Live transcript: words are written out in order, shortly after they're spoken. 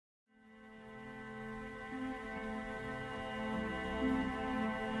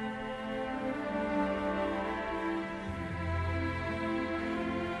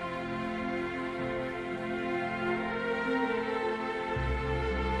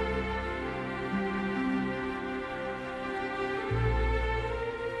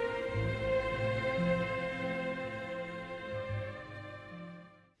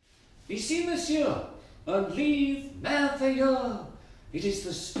Ici, monsieur, un livre merveilleux. It is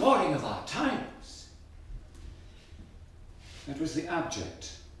the story of our times. It was the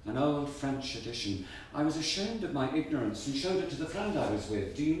abject, an old French edition. I was ashamed of my ignorance and showed it to the friend I was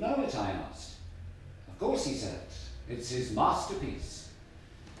with. Do you know it? I asked. Of course, he said. It's his masterpiece.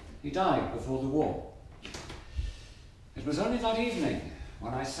 He died before the war. It was only that evening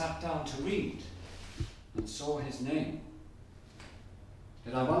when I sat down to read and saw his name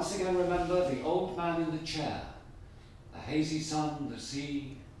did I once again remember the old man in the chair, the hazy sun, the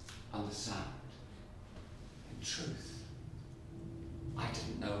sea, and the sound. In truth, I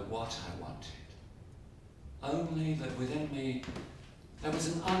didn't know what I wanted, only that within me there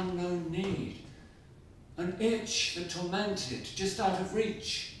was an unknown need, an itch that tormented, just out of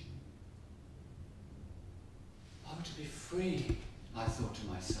reach. Oh, to be free, I thought to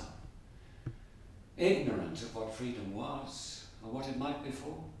myself, ignorant of what freedom was, or what it might be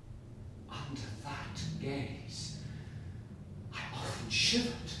for. Under that gaze, I often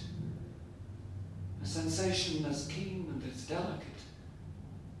shivered, a sensation as keen and as delicate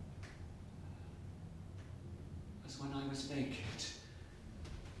as when I was naked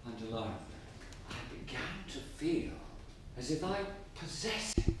and alone. I began to feel as if I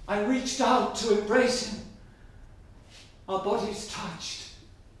possessed him. I reached out to embrace him. Our bodies touched,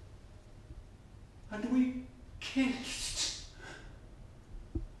 and we kissed.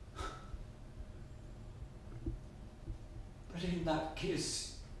 But in that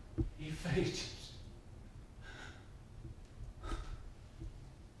kiss, he faded.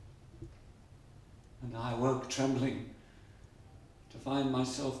 And I awoke trembling to find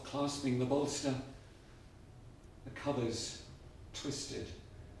myself clasping the bolster, the covers twisted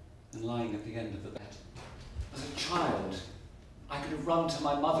and lying at the end of the bed. As a child, I could have run to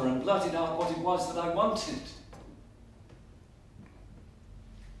my mother and blurted out what it was that I wanted.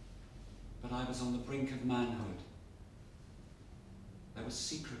 But I was on the brink of manhood. There were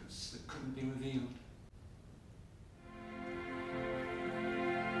secrets that couldn't be revealed.